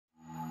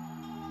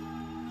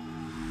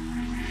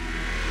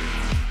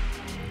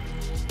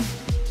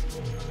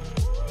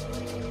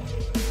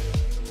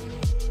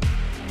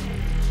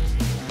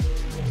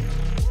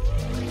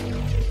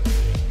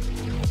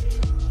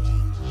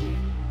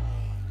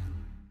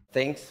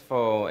Thanks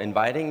for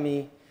inviting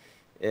me.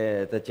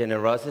 The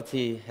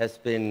generosity has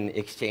been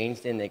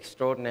exchanged in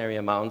extraordinary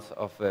amounts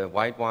of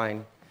white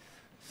wine.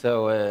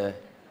 So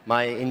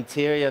my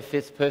interior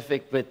fits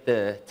perfect with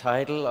the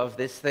title of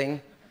this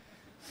thing,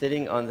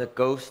 sitting on the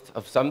ghost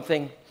of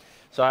something.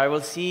 So I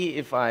will see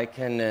if I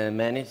can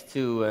manage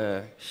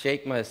to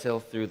shake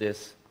myself through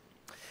this.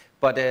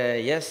 But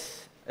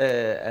yes,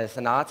 as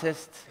an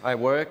artist, I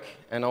work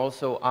and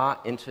also are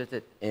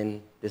interested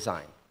in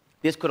design.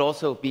 This could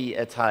also be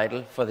a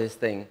title for this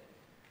thing.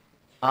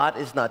 Art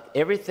is not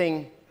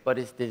everything, but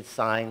it's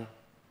design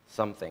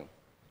something.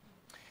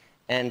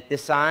 And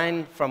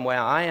design from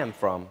where I am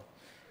from,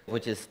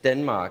 which is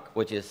Denmark,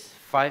 which is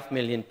 5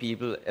 million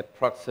people,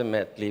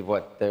 approximately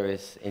what there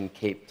is in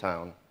Cape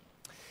Town.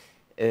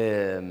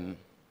 It's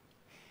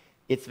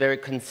very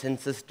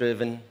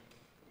consensus-driven.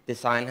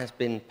 Design has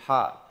been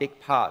a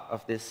big part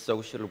of this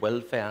social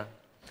welfare.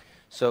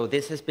 So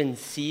this has been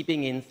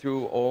seeping in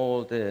through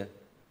all the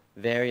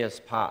various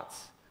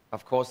parts.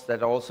 Of course,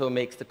 that also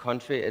makes the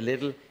country a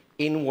little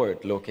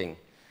inward-looking,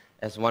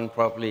 as one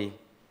probably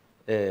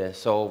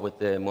saw with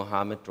the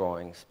Muhammad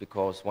drawings,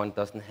 because one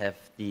doesn't have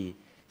the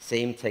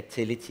same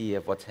tactility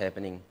of what's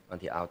happening on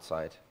the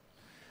outside.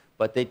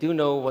 But they do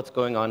know what's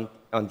going on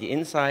the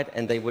inside,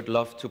 and they would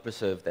love to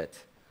preserve that.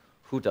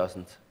 Who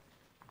doesn't?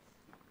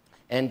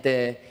 And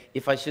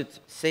if I should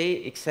say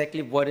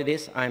exactly what it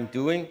is I'm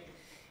doing,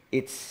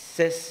 it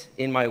says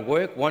in my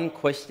work, one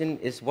question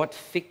is, what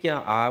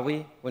figure are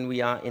we when we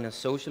are in a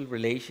social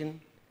relation?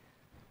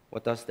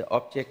 What does the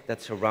object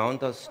that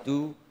surrounds us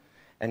do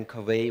and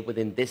convey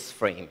within this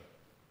frame?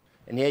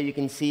 And here you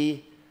can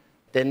see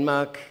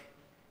Denmark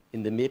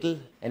in the middle,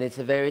 and it's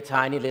a very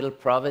tiny little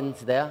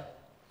province there.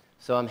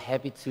 So I'm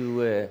happy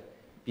to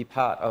be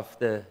part of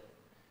the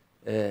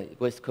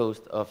west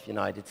coast of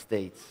United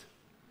States.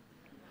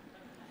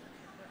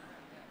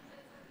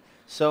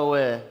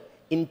 So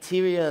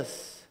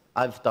interiors,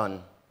 I've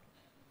done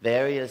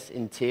various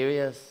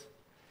interiors,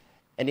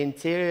 and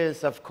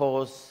interiors, of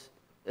course,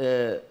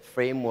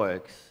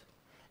 frameworks.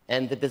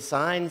 And the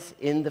designs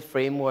in the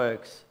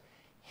frameworks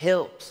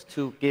helps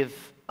to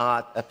give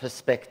art a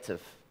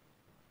perspective.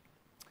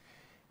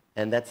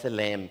 And that's a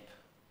lamp.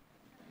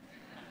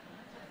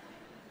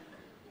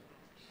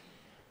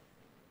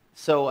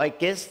 So I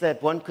guess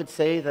that one could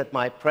say that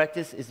my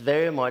practice is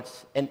very much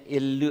an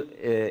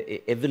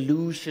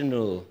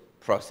evolutional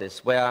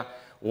process, where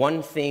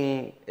one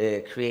thing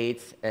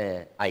creates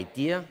an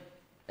idea,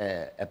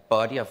 a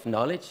body of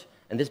knowledge,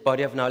 and this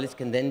body of knowledge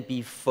can then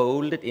be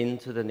folded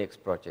into the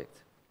next project.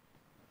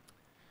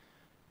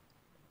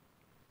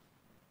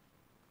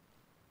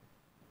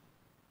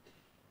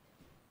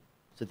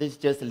 So this is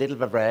just a little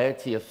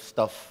variety of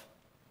stuff.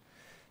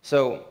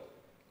 So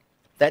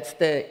that's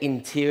the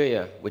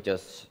interior we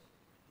just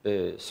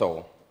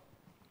saw.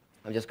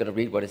 I'm just going to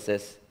read what it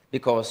says,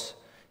 because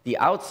the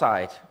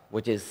outside,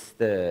 which is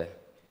the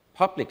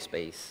public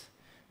space,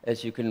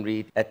 as you can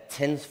read, a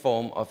tense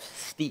form of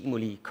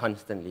stimuli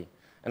constantly.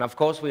 And of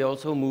course, we're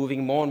also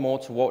moving more and more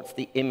towards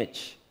the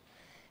image.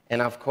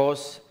 And of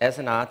course, as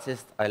an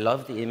artist, I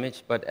love the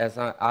image, but as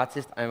an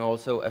artist, I'm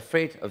also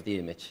afraid of the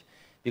image,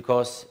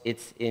 because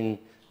it's in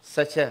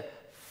such a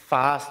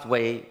fast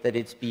way that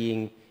it's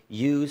being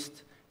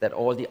used, that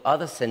all the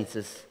other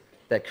senses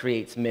that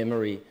creates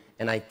memory,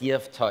 an idea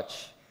of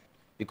touch,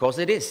 because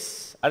it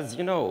is, as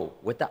you know,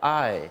 with the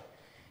eye,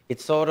 it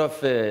sort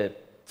of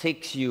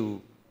takes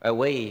you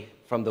away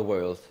from the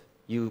world.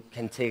 You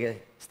can take a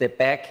step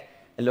back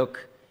and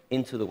look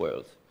into the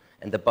world.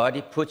 And the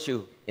body puts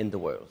you in the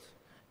world.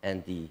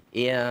 And the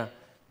air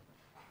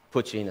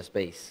puts you in a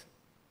space.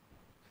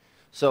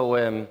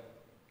 So,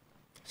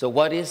 so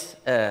what is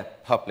a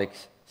public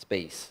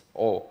space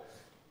or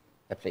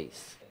a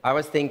place? I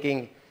was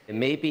thinking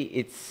maybe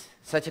it's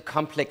such a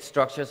complex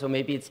structure, so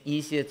maybe it's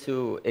easier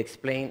to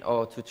explain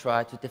or to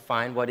try to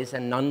define what is a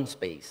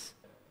non-space.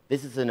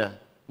 This is in a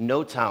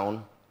no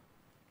town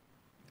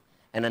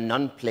and a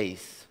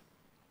non-place.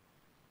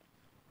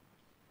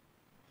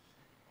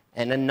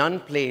 And a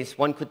non-place,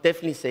 one could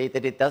definitely say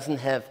that it doesn't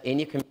have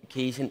any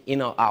communication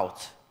in or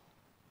out.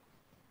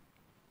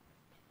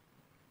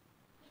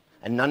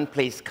 A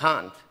non-place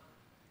can't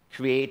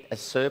create a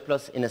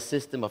surplus in a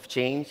system of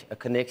change, a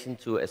connection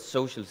to a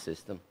social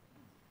system.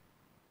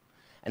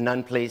 A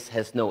non-place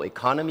has no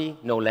economy,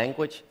 no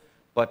language,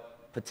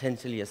 but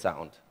potentially a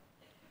sound.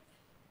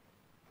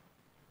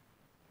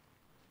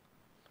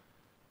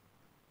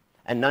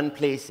 A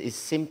non-place is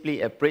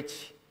simply a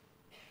bridge,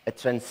 a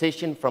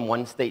transition from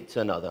one state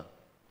to another.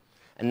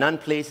 A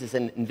non-place is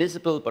an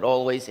invisible, but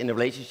always in a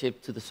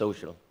relationship to the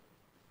social.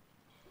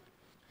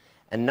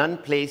 A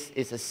non-place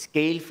is a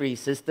scale-free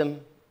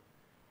system.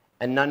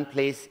 A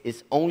non-place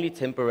is only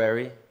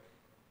temporary.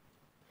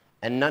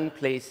 A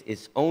non-place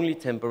is only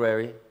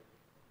temporary.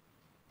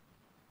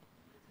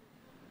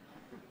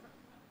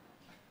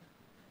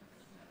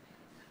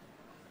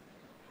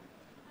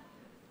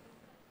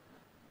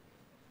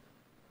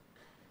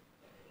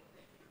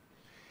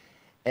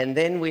 And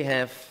then we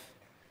have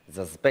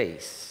the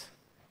space,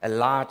 a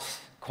large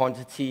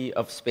quantity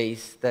of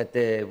space that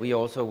we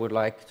also would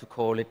like to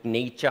call it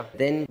nature.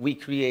 Then we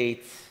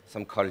create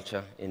some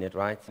culture in it,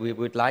 right? We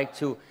would like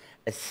to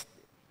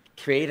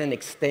create an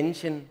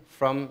extension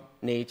from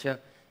nature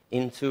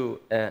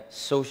into a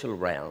social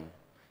realm.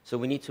 So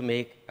we need to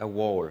make a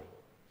wall.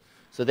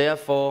 So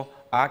therefore,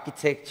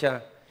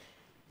 architecture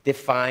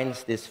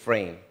defines this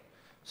frame.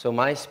 So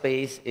my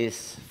space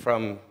is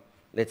from,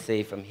 let's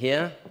say, from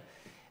here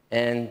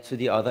and to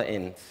the other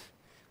end.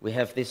 We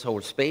have this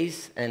whole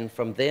space, and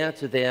from there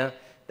to there,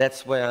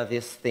 that's where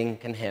this thing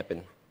can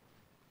happen.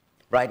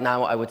 Right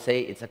now, I would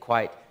say it's a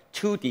quite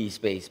 2D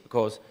space,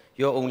 because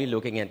you're only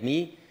looking at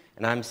me,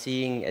 and I'm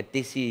seeing a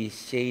dizzy,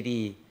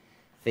 shady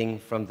thing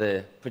from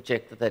the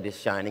projector that is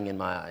shining in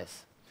my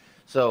eyes.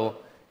 So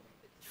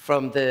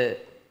from the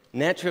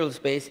natural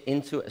space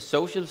into a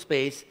social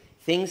space,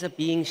 things are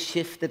being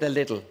shifted a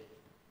little.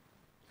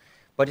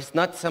 But it's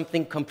not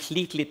something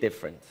completely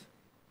different.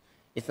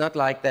 It's not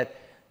like that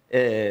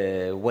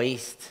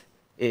waste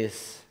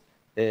is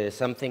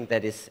something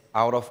that is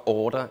out of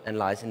order and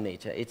lies in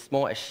nature. It's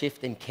more a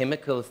shift in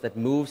chemicals that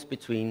moves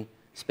between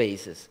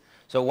spaces.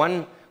 So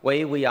one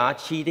way we are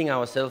cheating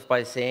ourselves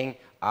by saying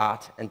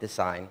art and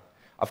design.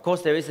 Of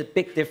course, there is a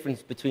big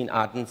difference between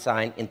art and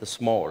design in the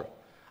small.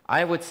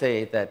 I would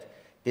say that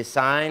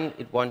design,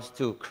 it wants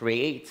to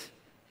create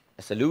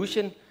a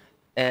solution,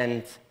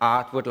 and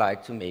art would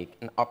like to make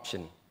an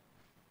option.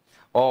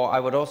 Or I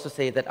would also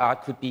say that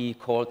art could be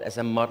called as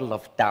a model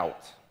of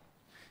doubt,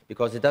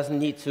 because it doesn't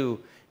need to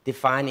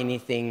define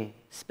anything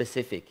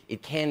specific.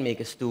 It can make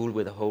a stool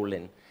with a hole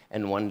in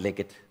and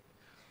one-legged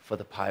for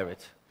the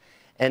pirate.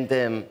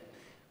 And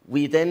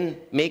we then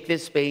make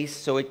this space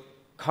so it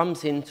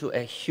comes into a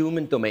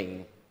human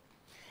domain.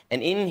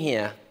 And in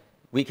here,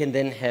 we can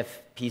then have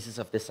pieces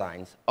of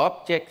designs,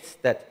 objects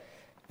that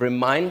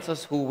remind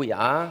us who we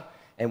are,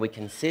 and we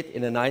can sit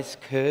in a nice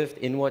curved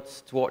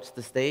inwards towards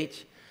the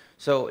stage.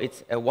 So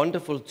it's a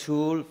wonderful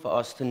tool for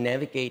us to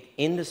navigate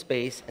in the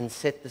space and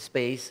set the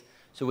space,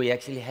 so we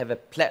actually have a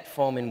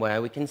platform in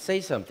where we can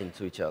say something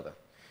to each other.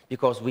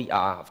 Because we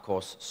are, of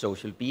course,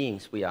 social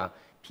beings. We are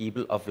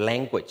people of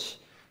language.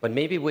 But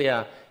maybe we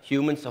are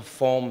humans of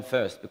form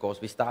first,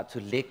 because we start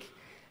to lick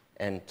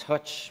and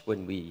touch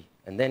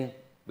and then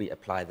we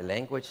apply the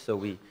language, so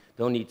we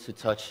don't need to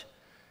touch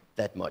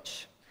that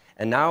much.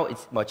 And now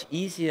it's much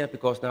easier,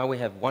 because now we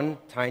have one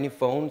tiny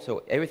phone,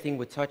 so everything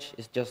we touch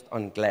is just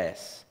on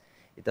glass.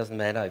 It doesn't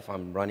matter if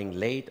I'm running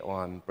late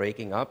or I'm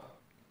breaking up.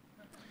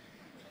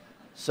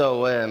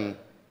 So in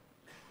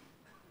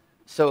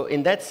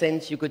that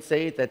sense, you could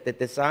say that the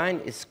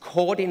design is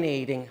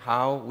coordinating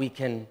how we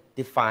can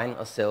define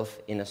ourselves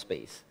in a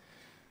space.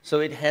 So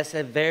it has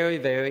a very,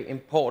 very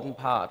important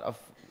part of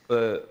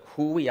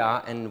who we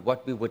are and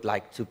what we would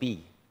like to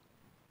be.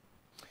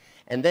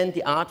 And then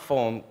the art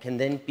form can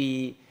then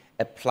be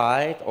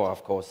applied, or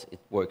of course it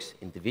works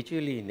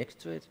individually next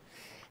to it.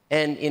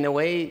 And in a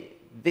way,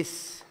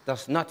 this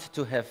does not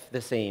to have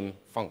the same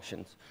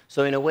functions.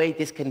 So in a way,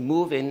 this can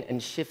move in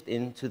and shift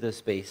into the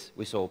space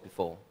we saw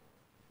before.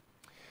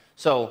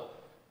 So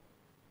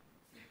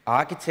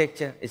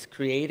architecture is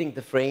creating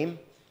the frame,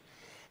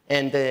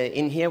 and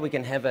in here we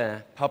can have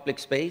a public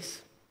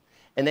space,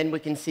 and then we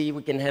can see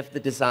we can have the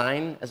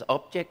design as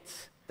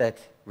objects that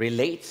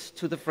relates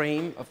to the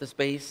frame of the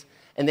space,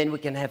 and then we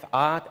can have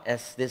art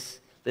as this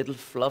little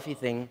fluffy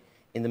thing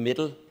in the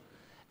middle,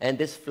 and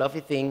this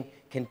fluffy thing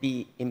can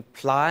be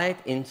implied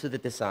into the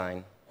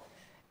design.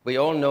 We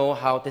all know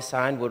how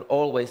design would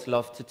always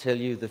love to tell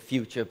you the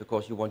future,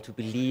 because you want to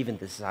believe in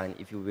design.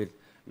 If you will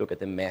look at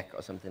the Mac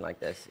or something like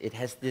this, it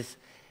has this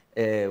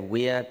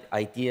weird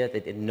idea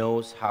that it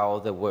knows how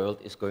the world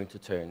is going to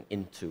turn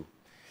into,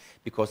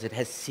 because it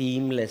has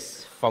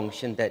seamless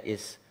function that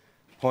is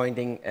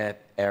pointing an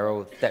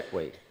arrow that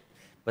way.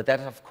 But that,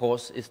 of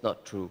course, is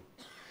not true.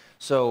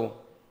 So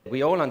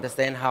we all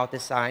understand how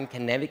design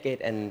can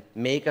navigate and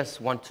make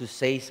us want to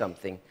say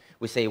something.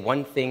 We say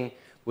one thing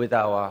with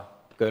our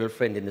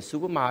girlfriend in the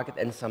supermarket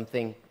and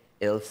something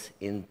else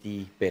in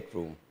the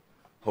bedroom,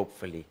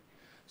 hopefully.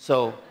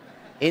 So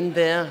in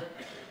there,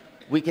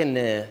 we can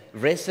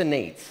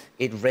resonate.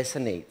 It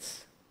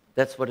resonates.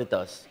 That's what it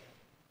does.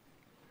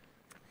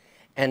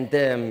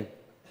 And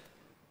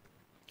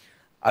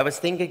I was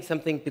thinking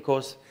something,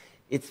 because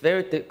it's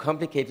very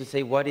complicated to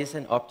say what is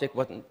an object.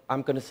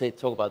 I'm going to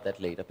talk about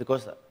that later,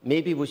 because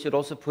maybe we should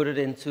also put it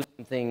into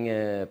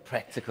something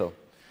practical.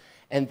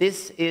 And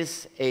this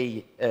is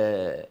a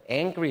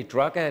angry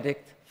drug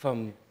addict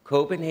from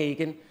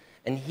Copenhagen,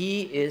 and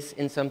he is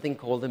in something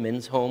called the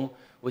men's home,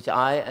 which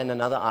I and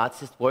another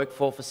artist worked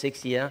for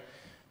 6 years,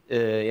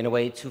 in a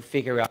way to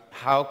figure out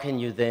how can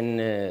you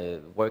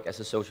then work as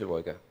a social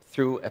worker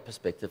through a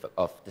perspective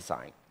of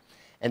design.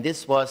 And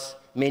this was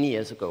many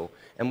years ago.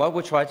 And what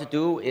we try to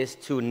do is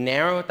to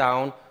narrow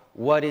down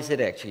what is it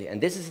actually. And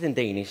this is in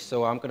Danish,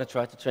 so I'm going to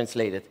try to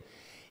translate it.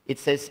 It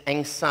says,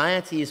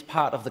 anxiety is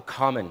part of the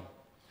common.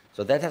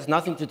 So that has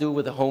nothing to do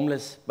with the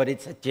homeless, but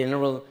it's a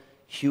general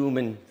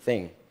human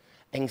thing.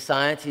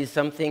 Anxiety is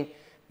something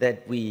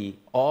that we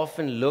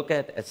often look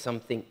at as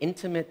something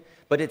intimate,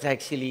 but it's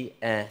actually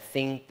a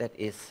thing that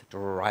is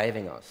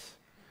driving us.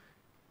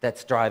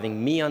 That's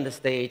driving me on the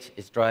stage,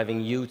 it's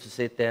driving you to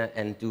sit there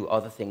and do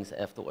other things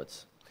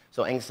afterwards.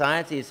 So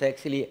anxiety is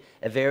actually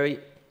a very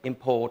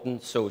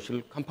important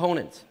social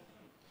component.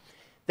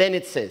 Then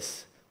it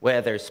says,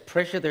 where there's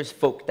pressure, there's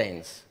folk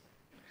dance.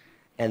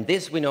 And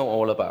this we know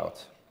all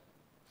about,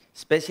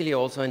 especially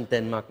also in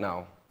Denmark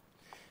now.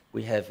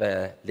 We have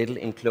a little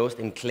enclosed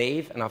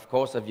enclave, and of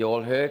course, as you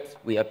all heard,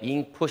 we are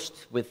being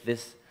pushed with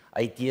this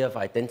idea of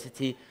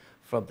identity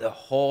from the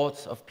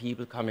hordes of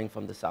people coming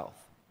from the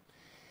south.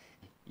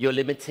 Your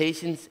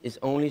limitations is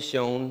only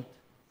shown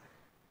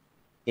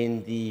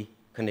in the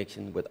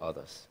connection with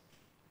others.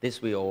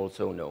 This we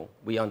also know.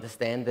 We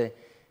understand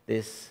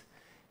this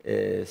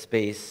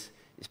space,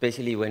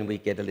 especially when we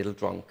get a little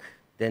drunk.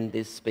 Then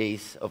this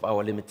space of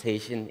our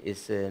limitation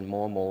is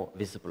more and more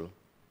visible.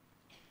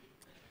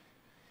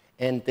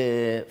 And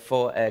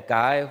for a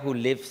guy who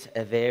lives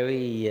a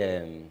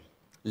very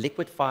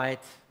liquefied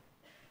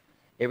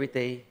every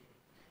day,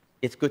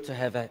 it's good to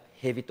have a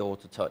heavy door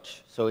to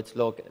touch. So it's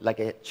like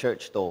a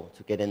church door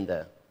to get in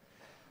there.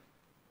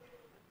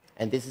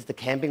 And this is the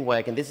camping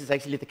wagon. This is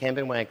actually the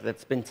camping wagon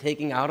that's been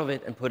taken out of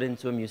it and put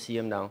into a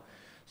museum now.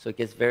 So it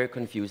gets very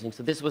confusing.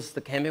 So this was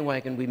the camping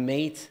wagon we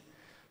made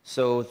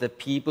so the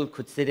people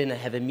could sit in and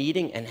have a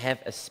meeting and have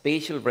a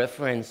spatial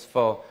reference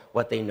for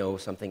what they know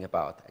something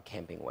about, a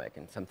camping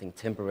wagon, something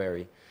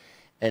temporary.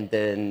 And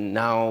then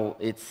now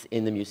it's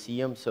in the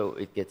museum, so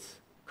it gets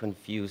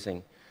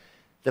confusing.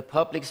 The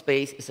public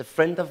space is a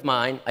friend of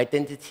mine.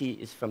 Identity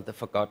is from the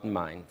forgotten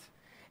mind.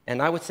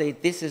 And I would say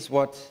this is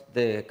what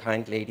the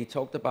kind lady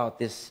talked about,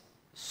 this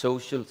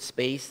social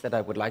space that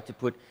I would like to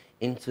put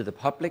into the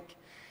public.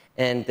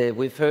 And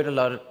we've heard a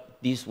lot of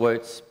these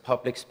words,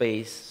 public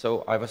space,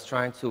 so I was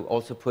trying to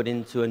also put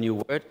into a new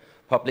word,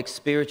 public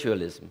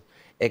spiritualism.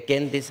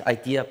 Again, this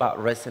idea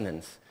about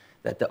resonance,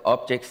 that the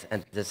objects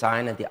and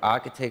design and the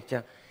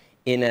architecture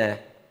in a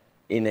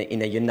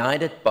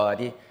united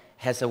body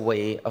has a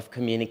way of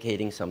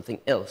communicating something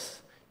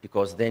else,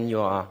 because then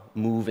you are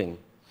moving.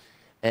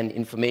 And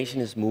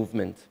information is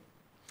movement.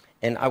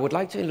 And I would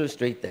like to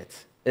illustrate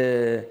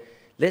that.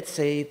 Let's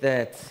say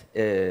that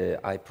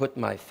I put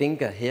my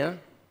finger here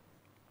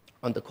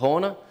on the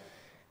corner,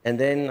 and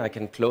then I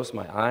can close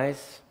my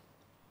eyes,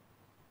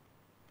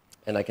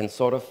 and I can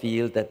sort of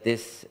feel that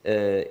this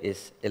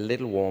is a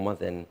little warmer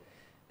than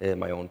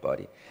my own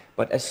body.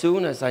 But as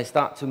soon as I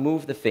start to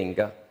move the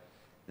finger,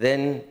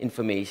 then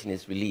information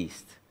is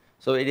released.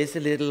 So it is a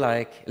little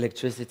like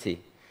electricity.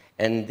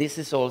 And this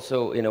is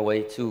also, in a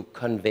way, to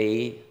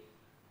convey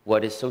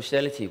what is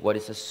sociality, what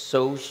is a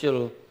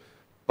social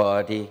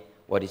body,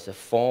 what is a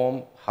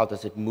form, how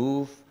does it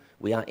move.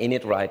 We are in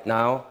it right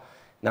now.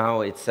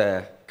 Now it's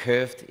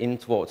curved in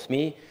towards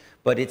me,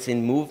 but it's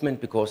in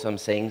movement because I'm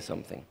saying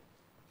something.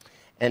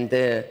 And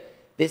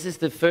this is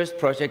the first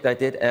project I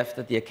did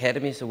after the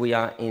academy, so we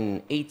are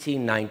in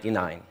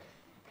 1899.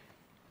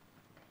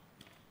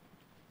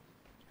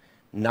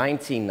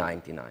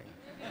 1999.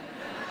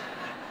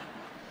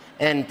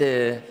 And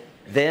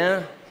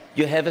there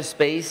you have a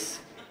space,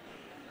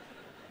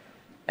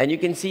 and you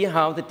can see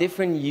how the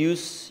different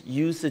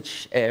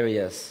usage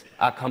areas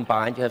are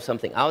combined. You have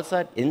something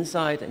outside,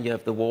 inside, and you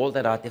have the wall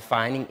that are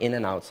defining in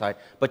and outside,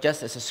 but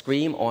just as a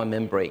screen or a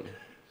membrane.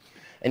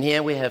 And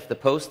here we have the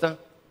poster,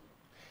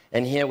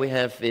 and here we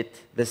have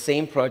the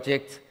same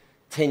project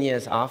 10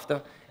 years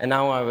after, and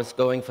now I was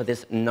going for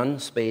this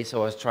non-space,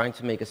 so I was trying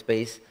to make a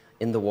space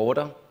in the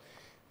water.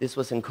 This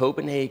was in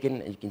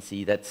Copenhagen, and you can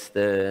see that's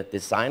the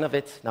design of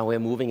it. Now we're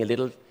moving a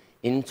little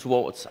in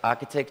towards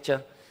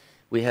architecture.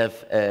 We have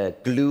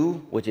glue,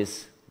 which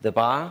is the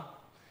bar.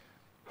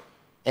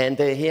 And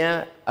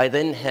here I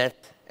then had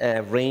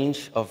a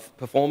range of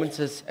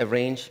performances, a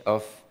range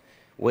of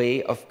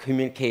way of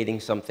communicating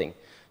something.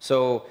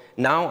 So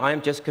now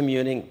I'm just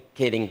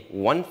communicating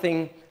one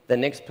thing. The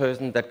next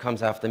person that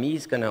comes after me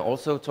is going to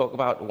also talk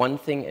about one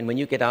thing. And when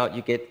you get out,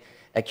 you get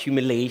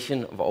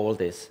accumulation of all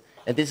this.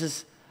 And this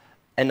is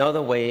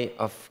another way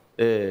of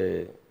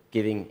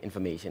giving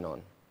information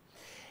on.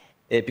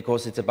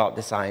 Because it's about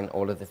design,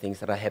 all of the things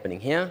that are happening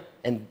here.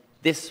 And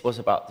this was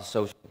about the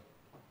social.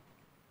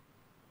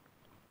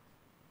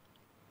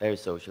 Very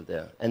social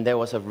there. And there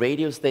was a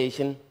radio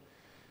station,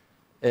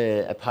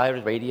 a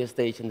pirate radio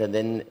station that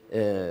then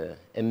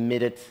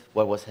emitted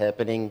what was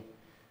happening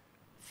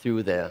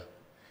through there.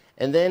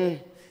 And then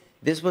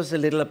this was a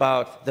little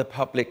about the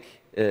public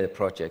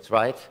projects,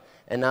 right?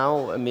 And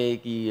now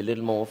maybe a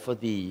little more for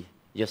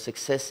your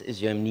success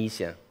is your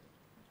amnesia.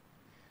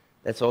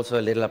 That's also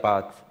a little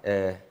about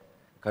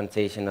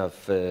connotation of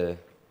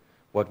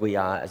what we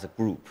are as a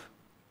group.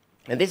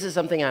 And this is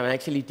something I'm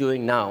actually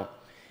doing now.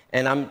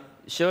 And I'm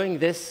showing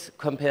this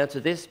compared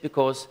to this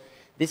because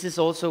this is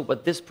also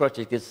what this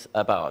project is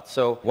about.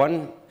 So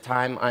one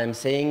time I'm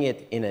saying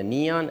it in a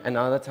neon,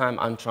 another time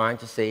I'm trying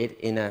to say it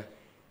in a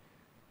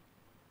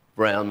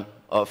realm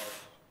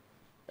of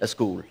a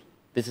school.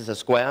 This is a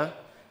square.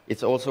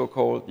 It's also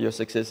called Your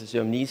Success is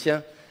Your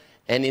Amnesia.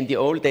 And in the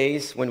old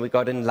days, when we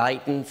got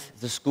enlightened,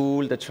 the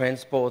school, the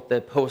transport,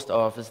 the post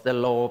office, the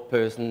law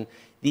person,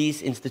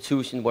 these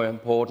institutions were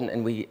important,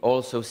 and we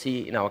also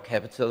see in our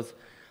capitals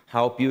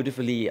how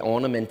beautifully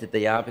ornamented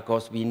they are,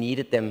 because we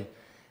needed them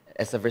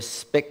as a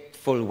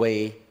respectful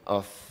way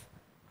of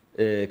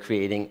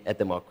creating a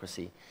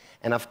democracy.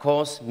 And of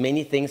course,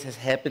 many things has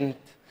happened,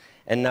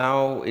 and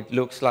now it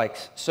looks like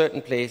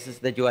certain places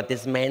that you are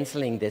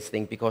dismantling this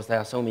thing because there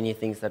are so many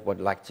things that would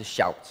like to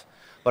shout.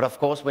 But of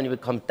course, when you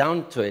come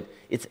down to it,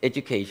 it's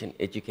education,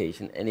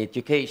 education, and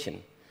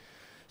education.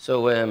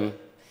 So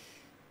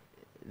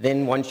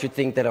then one should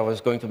think that I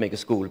was going to make a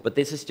school, but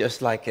this is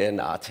just like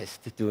an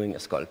artist doing a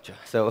sculpture.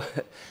 So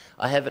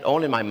I have it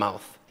all in my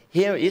mouth.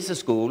 Here is a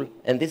school,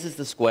 and this is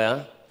the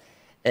square,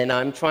 and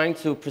I'm trying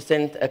to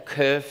present a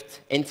curved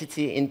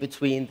entity in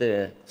between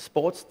the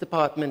sports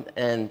department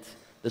and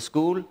the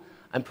school.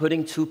 I'm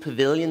putting 2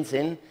 pavilions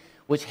in,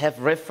 which have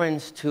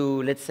reference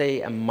to, let's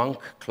say, a monk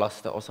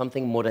cluster or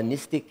something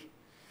modernistic.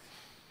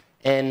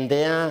 And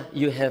there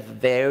you have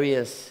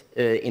various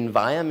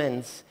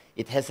environments.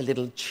 It has a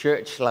little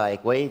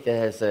church-like way.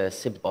 There's a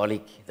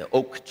symbolic, the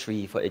oak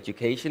tree for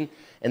education.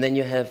 And then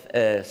you have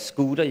a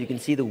scooter. You can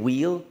see the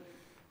wheel.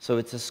 So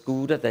it's a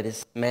scooter that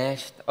is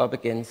smashed up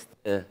against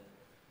the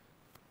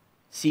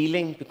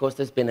ceiling because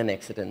there's been an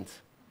accident.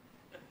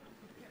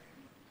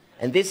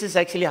 And this is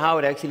actually how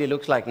it actually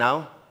looks like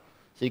now.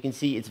 So you can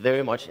see it's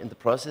very much in the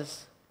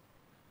process.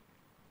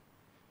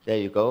 There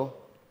you go.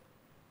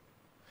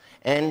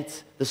 And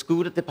the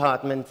scooter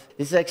department,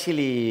 this is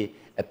actually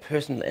a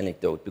personal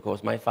anecdote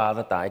because my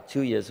father died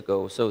 2 years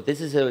ago. So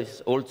this is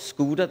his old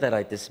scooter that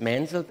I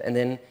dismantled and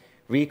then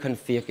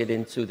reconfigured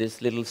into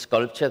this little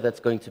sculpture that's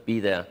going to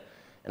be there.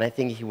 And I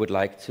think he would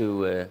like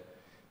to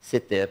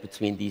sit there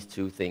between these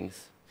two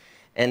things.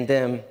 And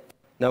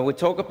now we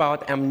talk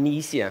about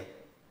amnesia.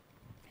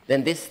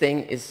 Then this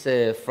thing is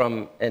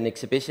from an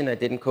exhibition I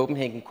did in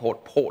Copenhagen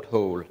called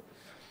Porthole.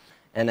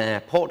 And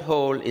a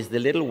porthole is the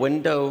little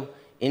window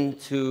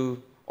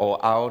into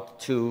or out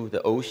to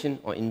the ocean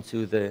or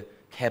into the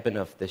cabin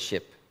of the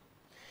ship.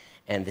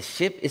 And the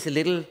ship is a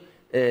little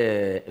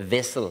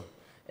vessel,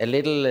 a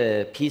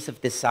little piece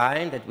of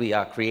design that we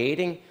are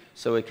creating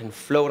so it can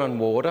float on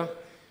water,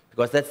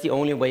 because that's the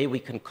only way we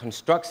can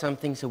construct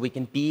something so we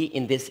can be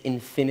in this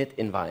infinite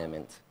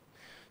environment.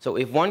 So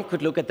if one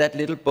could look at that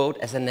little boat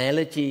as an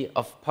analogy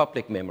of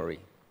public memory,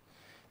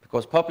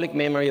 because public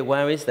memory,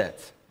 where is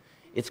that?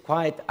 It's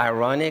quite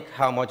ironic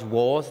how much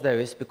wars there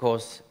is,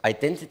 because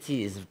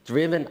identity is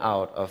driven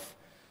out of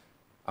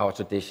our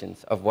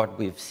traditions, of what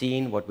we've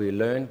seen, what we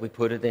learned. We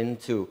put it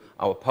into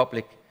our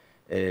public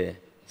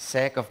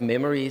sack of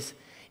memories.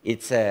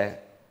 It's a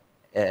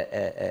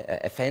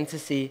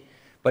fantasy,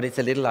 but it's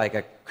a little like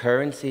a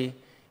currency.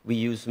 We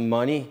use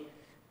money.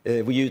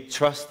 We use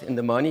trust in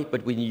the money,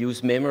 but we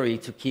use memory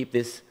to keep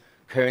this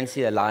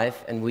currency alive,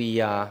 and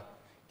we are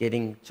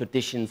getting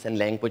traditions and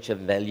language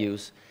and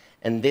values.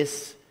 And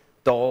this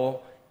door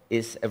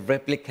is a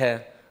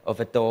replica of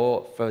a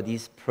door for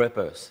these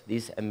preppers,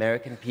 these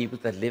American people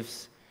that live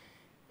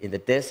in the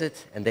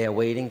desert, and they are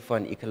waiting for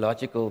an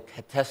ecological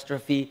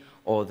catastrophe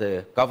or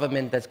the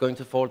government that's going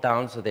to fall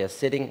down, so they are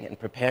sitting and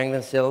preparing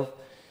themselves,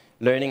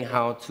 learning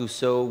how to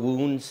sew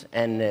wounds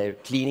and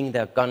cleaning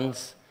their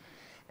guns.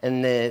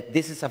 And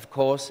this is, of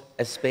course,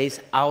 a space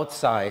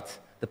outside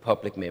the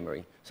public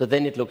memory. So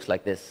then it looks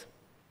like this,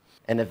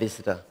 and a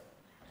visitor.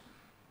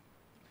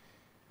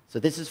 So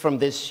this is from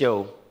this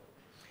show.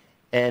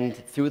 And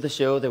through the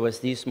show, there was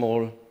these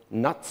small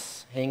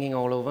nuts hanging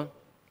all over.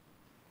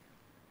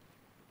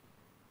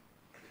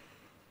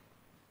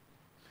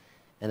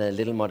 And a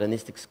little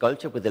modernistic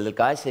sculpture with the little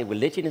guy say,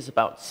 religion is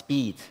about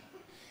speed.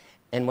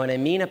 And what I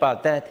mean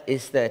about that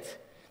is that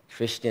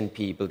Christian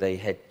people, they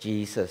had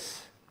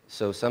Jesus.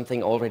 So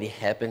something already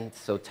happened,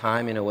 so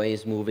time in a way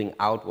is moving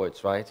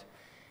outwards, right?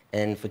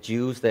 And for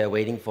Jews, they are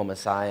waiting for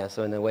Messiah.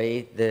 So in a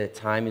way, the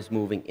time is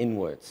moving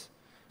inwards.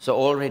 So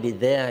already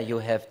there, you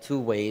have two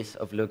ways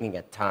of looking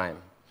at time.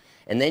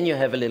 And then you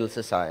have a little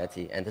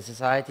society, and the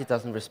society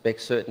doesn't respect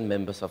certain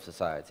members of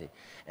society.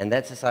 And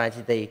that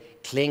society, they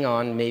cling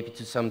on maybe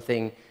to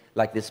something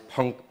like this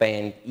punk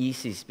band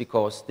ISIS,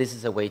 because this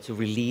is a way to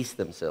release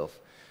themselves.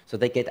 So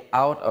they get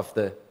out of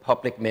the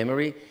public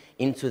memory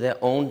into their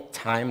own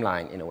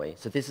timeline in a way.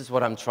 So this is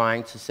what I'm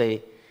trying to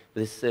say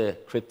with this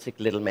cryptic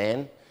little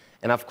man.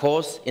 And of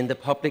course, in the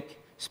public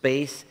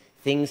space,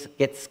 things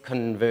get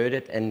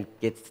converted and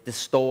get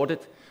distorted.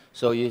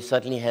 So you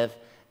suddenly have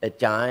a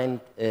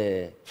giant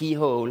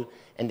keyhole,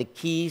 and the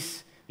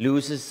keys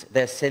loses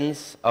their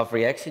sense of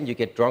reaction. You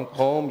get drunk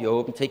home,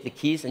 you take the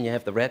keys, and you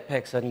have the Rat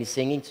Pack suddenly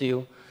singing to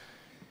you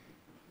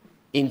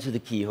into the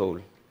keyhole.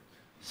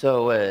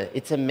 So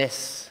it's a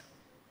mess.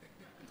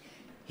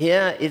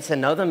 Here it's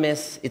another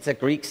mess. It's a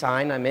Greek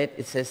sign I met.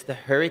 It says the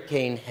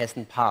hurricane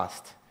hasn't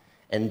passed.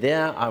 And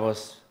there I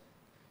was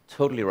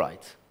totally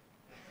right.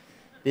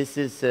 This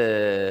is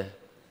 4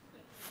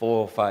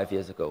 or 5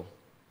 years ago.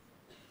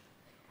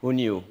 Who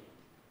knew?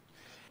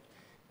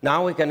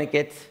 Now we're going to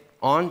get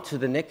on to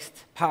the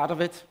next part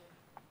of it.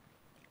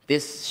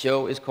 This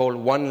show is called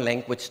One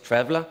Language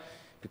Traveler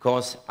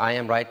because I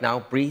am right now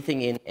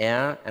breathing in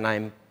air and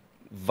I'm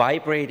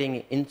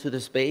vibrating into the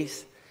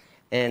space,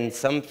 and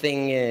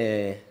something,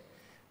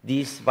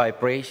 these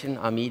vibrations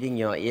are meeting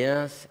your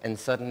ears, and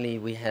suddenly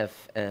we have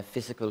a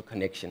physical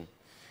connection.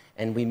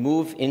 And we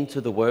move into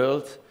the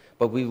world,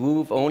 but we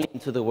move only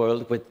into the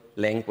world with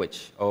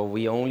language, or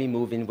we only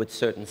move in with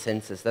certain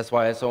senses. That's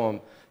why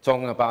I'm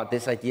talking about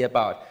this idea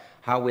about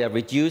how we are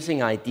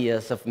reducing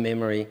ideas of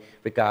memory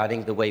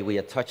regarding the way we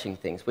are touching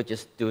things. We're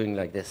just doing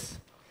like this.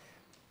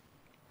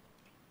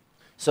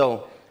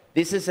 So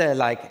this is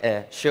like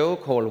a show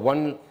called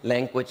One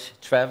Language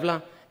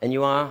Traveler, and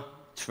you are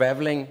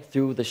traveling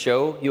through the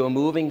show. You are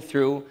moving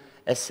through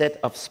a set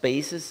of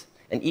spaces,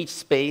 and each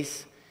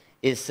space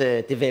is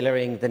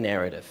developing the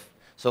narrative.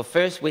 So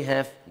first we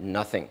have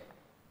nothing.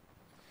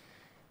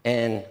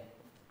 And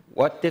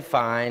what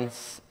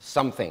defines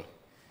something?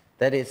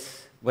 That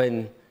is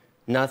when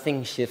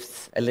nothing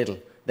shifts a little.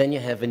 Then you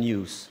have a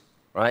news,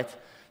 right?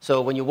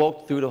 So when you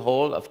walk through the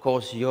hall, of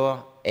course,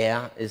 your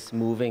air is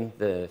moving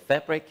the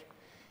fabric,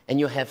 and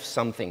you have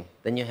something.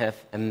 Then you have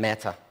a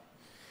matter.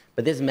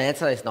 But this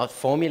matter is not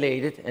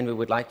formulated, and we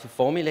would like to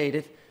formulate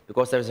it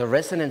because there's a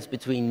resonance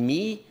between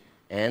me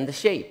and the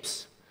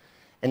shapes.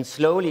 And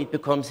slowly it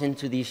becomes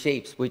into these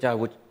shapes, which I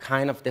would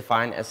kind of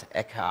define as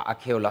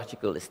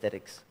archaeological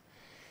aesthetics.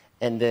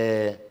 And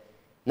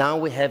now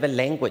we have a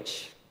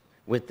language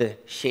with the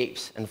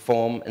shapes and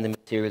form and the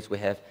materials we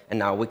have, and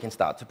now we can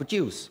start to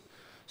produce.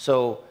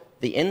 So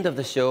the end of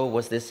the show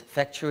was this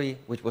factory,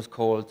 which was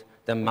called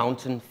the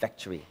Mountain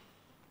Factory.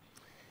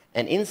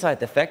 And inside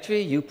the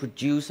factory, you're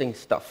producing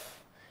stuff.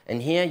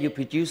 And here you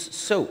produce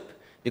soap,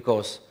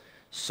 because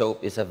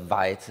soap is a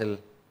vital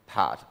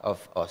part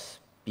of us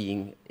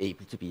being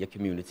able to be a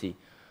community.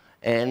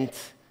 And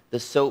the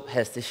soap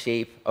has the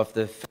shape of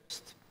the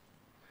first.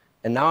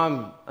 And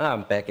now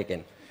I'm back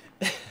again.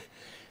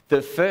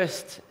 The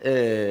first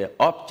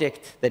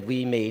object that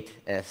we made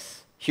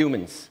as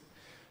humans.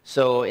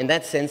 So in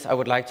that sense, I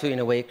would like to, in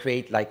a way,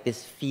 create like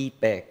this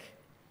feedback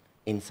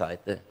inside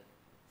the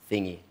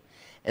thingy.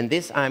 And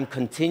this I'm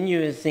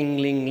continuously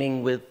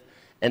linking with,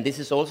 and this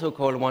is also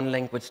called One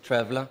Language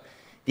Traveler,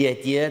 the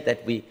idea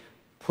that we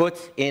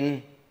put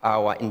in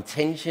our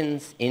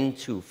intentions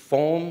into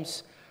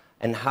forms,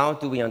 and how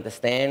do we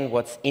understand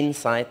what's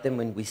inside them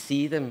when we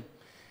see them.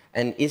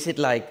 And is it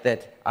like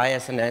that I,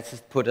 as an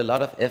artist, put a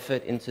lot of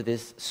effort into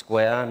this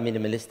square,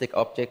 minimalistic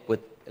object with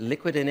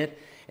liquid in it,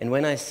 and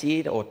when I see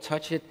it or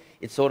touch it,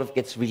 it sort of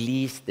gets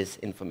released, this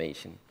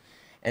information.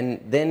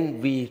 And then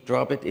we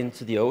drop it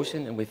into the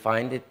ocean, and we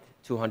find it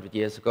 200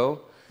 years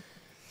ago,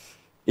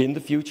 in the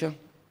future,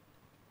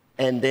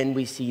 and then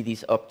we see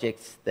these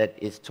objects that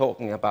is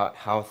talking about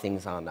how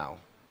things are now.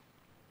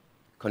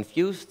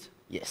 Confused?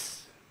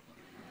 Yes.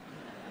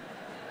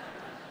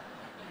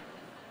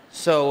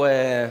 So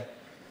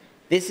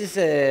this is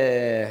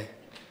a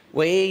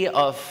way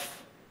of,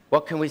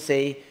 what can we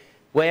say,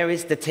 where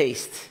is the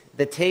taste?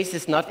 The taste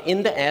is not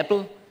in the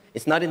apple,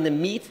 it's not in the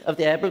meat of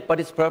the apple, but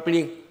it's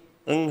probably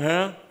in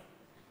here.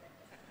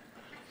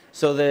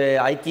 So the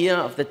idea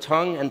of the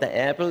tongue and the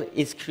apple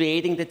is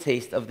creating the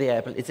taste of the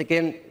apple. It's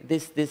again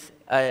this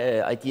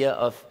idea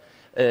of,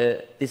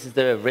 this is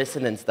the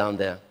resonance down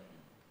there.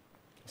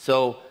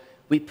 So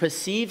we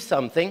perceive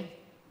something,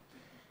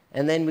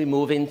 and then we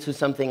move into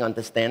something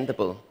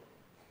understandable.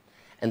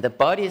 And the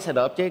body is an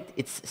object,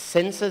 it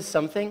senses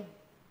something.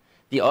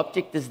 The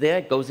object is there,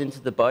 it goes into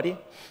the body,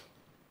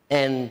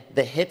 and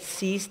the head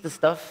sees the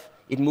stuff,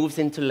 it moves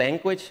into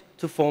language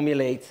to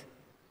formulate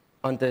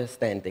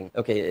understanding.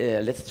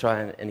 Okay, let's try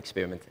an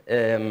experiment.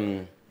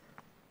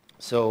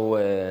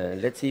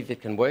 Let's see if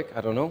it can work,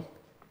 I don't know.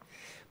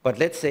 But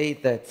let's say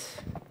that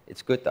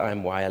it's good that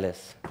I'm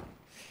wireless.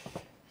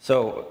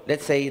 So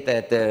let's say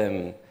that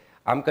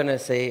I'm going to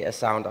say a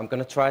sound. I'm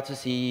going to try to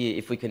see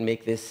if we can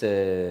make this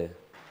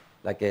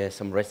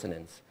some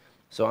resonance.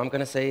 So I'm going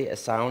to say a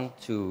sound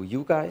to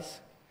you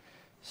guys.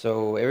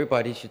 So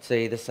everybody should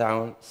say the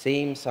sound,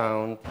 same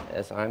sound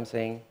as I'm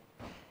saying,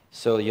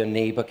 so your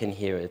neighbor can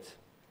hear it.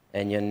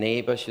 And your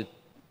neighbor should,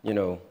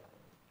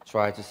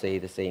 try to say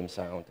the same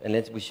sound. And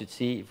we should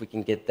see if we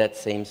can get that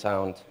same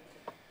sound,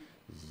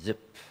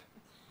 zip,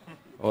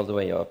 all the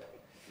way up.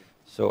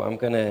 So I'm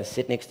going to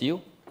sit next to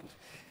you.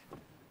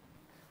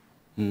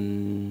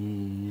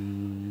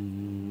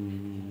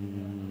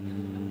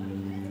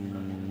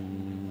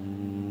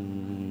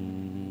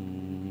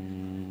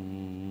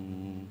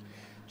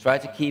 Try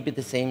to keep it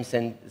the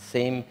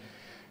same.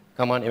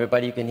 Come on,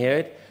 everybody, you can hear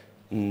it.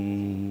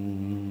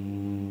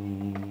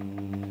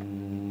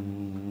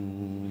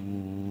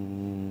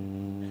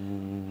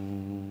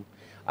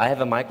 I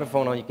have a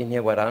microphone on, you can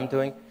hear what I'm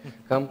doing.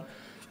 Come.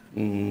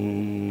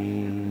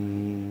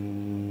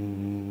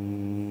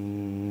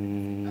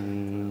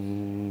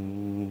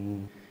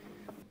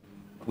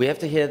 We have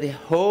to hear the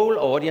whole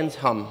audience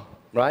hum,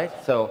 right?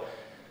 So,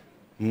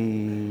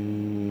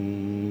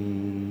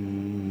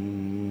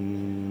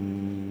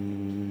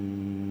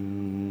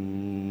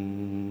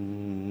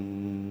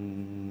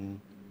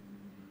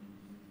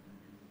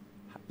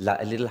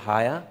 A little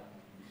higher.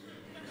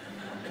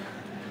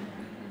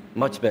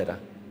 Much better.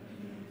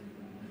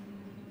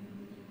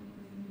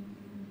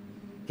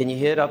 Can you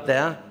hear it up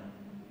there?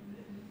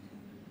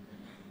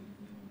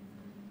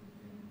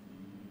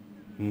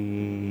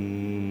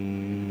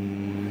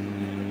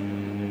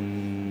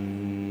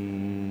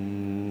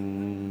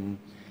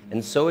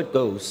 And so it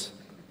goes.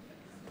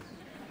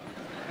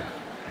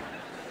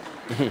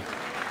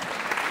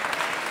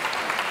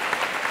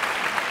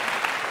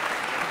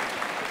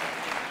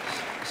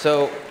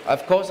 So,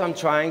 of course, I'm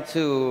trying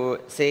to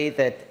say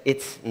that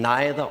it's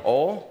neither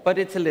or, but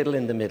it's a little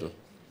in the middle.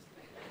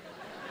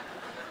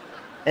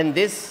 And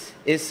this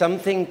is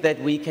something that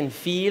we can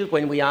feel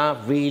when we are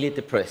really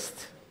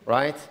depressed,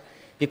 right?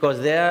 Because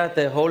there,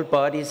 the whole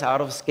body is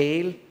out of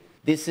scale.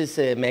 This is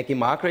Maggie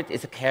Margaret.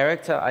 It's a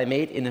character I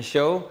made in a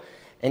show,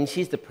 and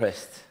she's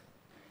depressed.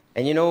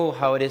 And you know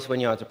how it is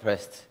when you are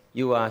depressed.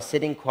 You are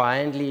sitting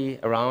quietly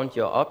around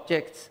your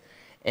objects,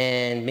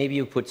 and maybe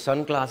you put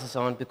sunglasses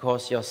on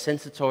because your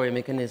sensory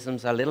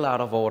mechanisms are a little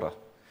out of order.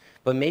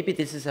 But maybe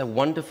this is a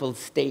wonderful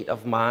state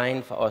of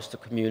mind for us to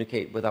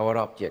communicate with our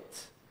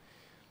objects,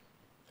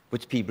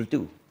 which people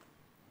do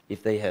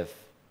if they have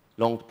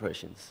long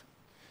depressions.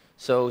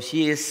 So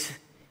she is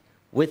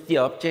with the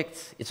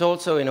objects. It's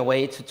also in a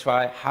way to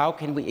try, how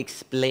can we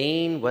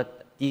explain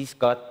what these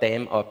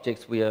goddamn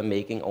objects we are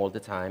making all the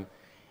time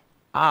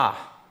are?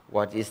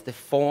 What is the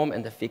form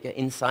and the figure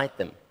inside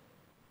them?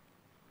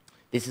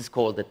 This is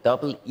called the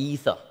double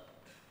ether.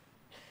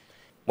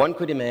 One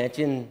could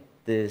imagine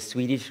the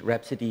Swedish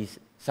rhapsodies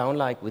sound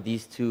like with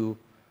these two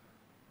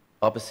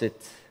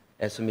opposite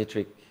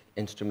asymmetric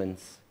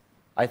instruments.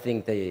 I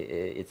think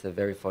it's a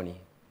very funny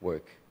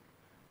work,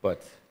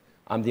 but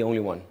I'm the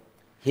only one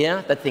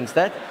here that thinks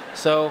that.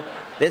 So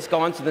let's go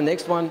on to the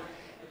next one.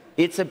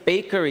 It's a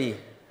bakery,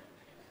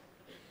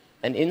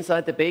 and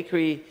inside the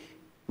bakery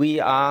we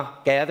are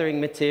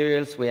gathering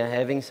materials, we are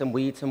having some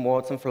wheat, some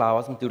wort, some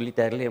flour, some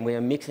doodly-daddly, and we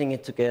are mixing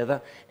it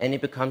together, and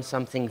it becomes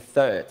something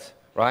third,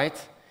 right?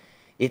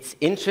 It's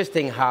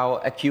interesting how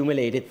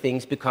accumulated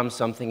things become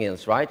something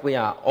else, right? We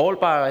are all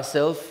by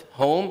ourselves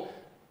home.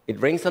 It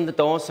rings on the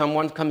door,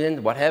 someone comes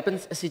in, what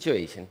happens? A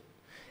situation.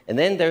 And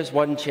then there's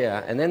one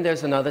chair, and then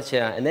there's another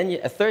chair, and then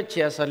a third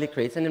chair suddenly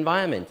creates an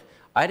environment.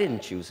 I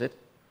didn't choose it.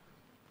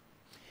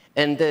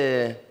 And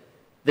the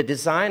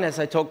design, as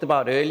I talked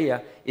about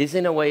earlier, is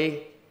in a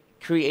way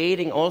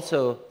creating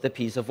also the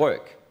piece of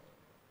work.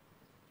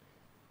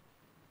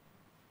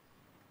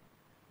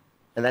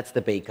 And that's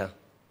the baker.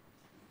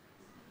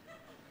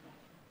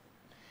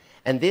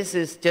 And this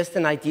is just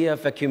an idea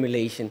of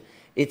accumulation.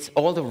 It's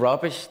all the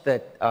rubbish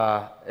that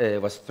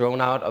was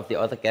thrown out of the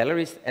other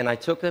galleries, and I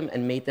took them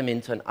and made them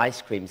into an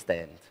ice cream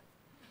stand.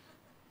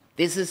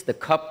 This is the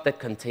cup that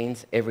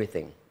contains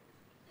everything.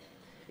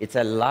 It's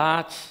a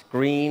large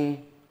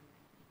green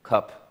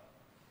cup.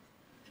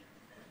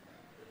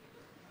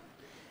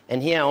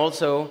 And here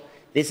also,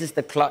 this is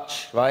the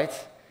clutch, right?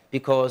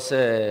 Because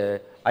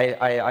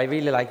I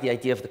really like the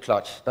idea of the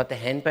clutch. Not the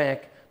handbag,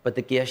 but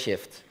the gear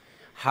shift.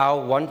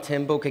 How one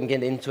tempo can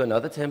get into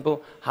another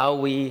tempo, how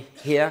we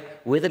here,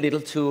 with a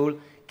little tool,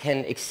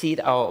 can exceed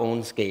our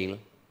own scale.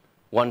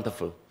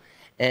 Wonderful.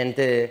 And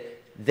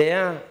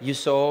there you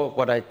saw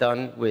what I've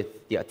done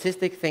with the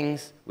artistic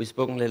things. We've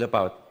spoken a little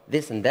about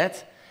this and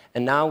that.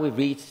 And now we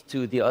reach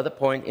to the other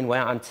point in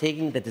where I'm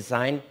taking the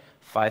design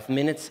 5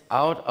 minutes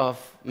out of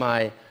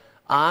my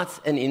art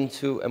and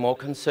into a more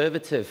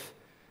conservative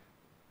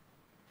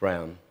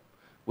brand,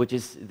 which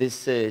is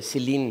this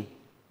Celine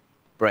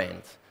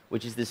brand,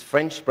 which is this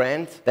French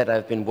brand that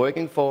I've been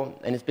working for.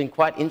 And it's been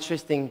quite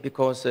interesting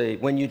because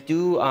when you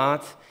do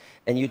art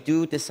and you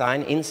do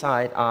design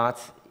inside art,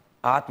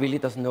 art really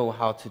doesn't know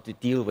how to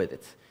deal with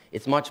it.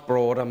 It's much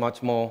broader,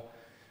 much more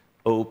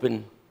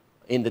open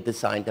in the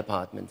design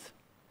department.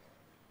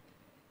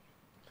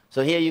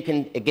 So here you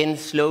can, again,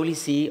 slowly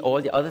see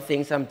all the other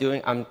things I'm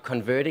doing. I'm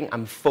converting,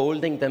 I'm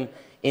folding them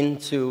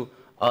into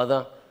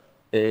other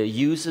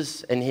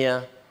uses. And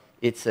here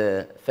it's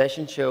a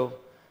fashion show.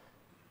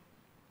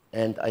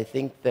 And I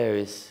think there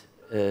is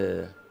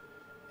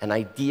an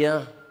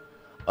idea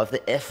of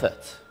the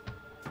effort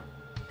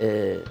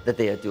that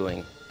they are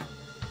doing.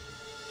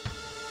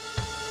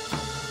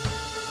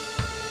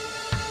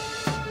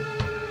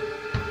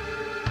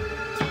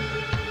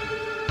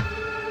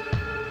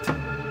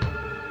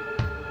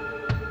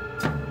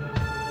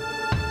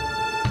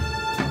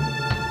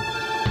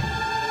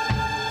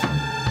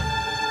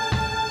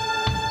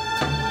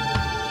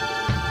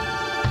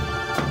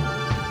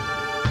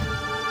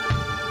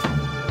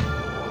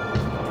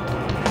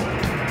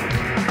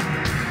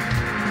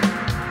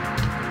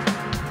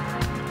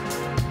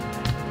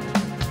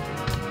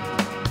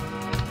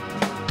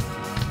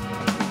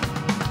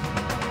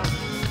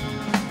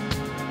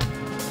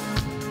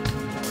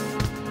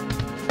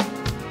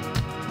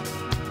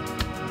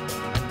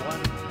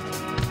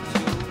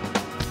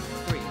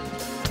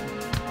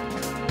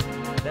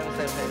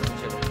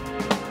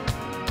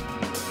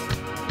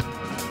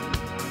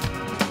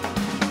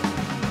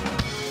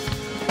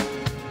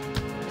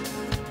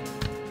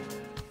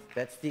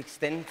 That's the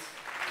extent.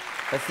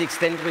 That's the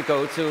extent we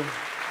go to.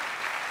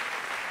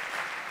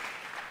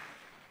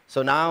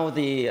 So now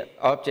the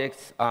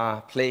objects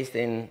are placed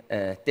in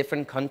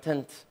different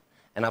content.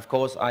 And of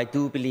course, I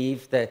do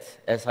believe that,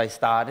 as I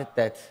started,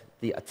 that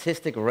the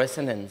artistic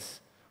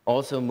resonance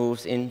also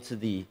moves into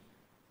the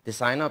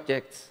design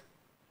objects.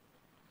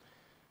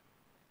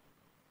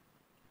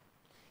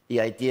 The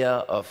idea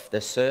of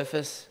the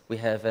surface, we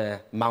have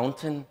a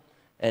mountain,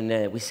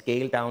 and we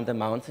scale down the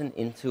mountain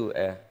into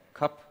a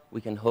cup we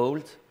can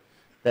hold.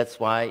 That's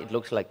why it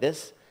looks like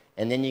this.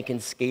 And then you can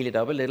scale it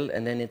up a little,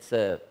 and then it's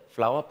a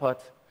flower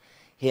pot.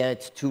 Here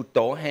it's 2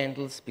 door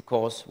handles,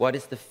 because what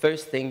is the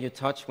first thing you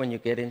touch when you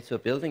get into a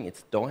building?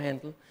 It's door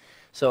handle.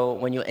 So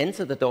when you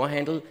enter the door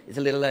handle, it's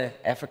a little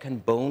African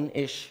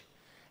bone-ish.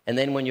 And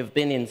then when you've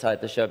been inside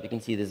the shop, you can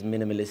see this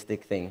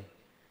minimalistic thing.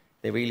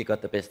 They really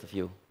got the best of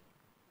you.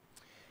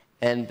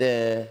 And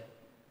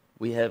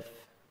we have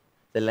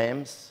the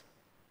lamps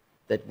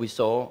that we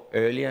saw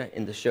earlier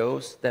in the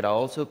shows that are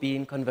also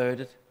being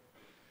converted.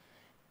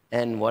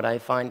 And what I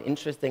find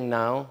interesting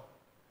now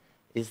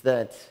is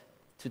that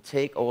to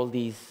take all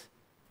these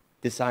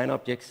design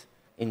objects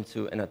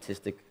into an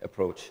artistic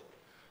approach.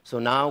 So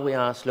now we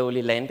are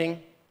slowly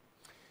landing,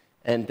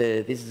 and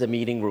this is a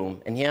meeting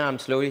room. And here I'm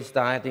slowly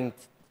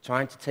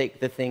trying to take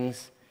the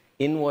things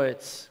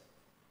inwards.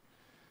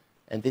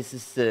 And this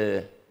is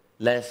the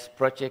last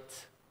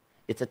project.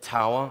 It's a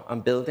tower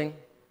I'm building.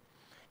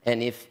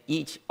 And if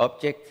each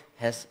object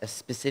has a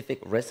specific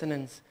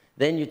resonance,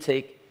 then you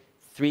take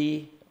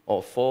 3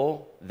 or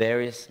 4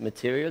 various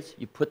materials,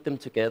 you put them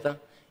together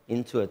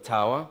into a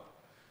tower.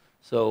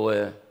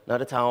 So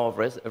not a tower of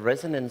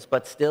resonance,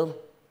 but still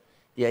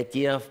the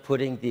idea of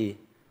putting the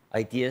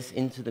ideas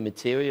into the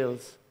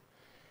materials.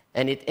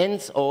 And it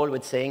ends all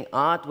with saying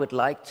art would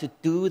like to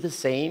do the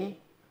same,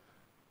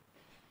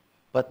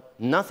 but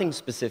nothing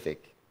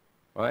specific,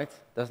 right?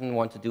 Doesn't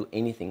want to do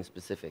anything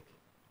specific.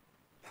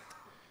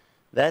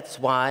 That's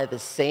why the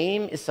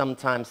same is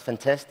sometimes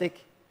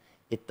fantastic.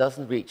 It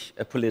doesn't reach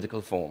a political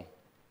form.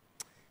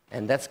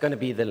 And that's going to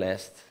be the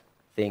last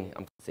thing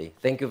I'm going to say.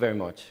 Thank you very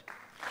much.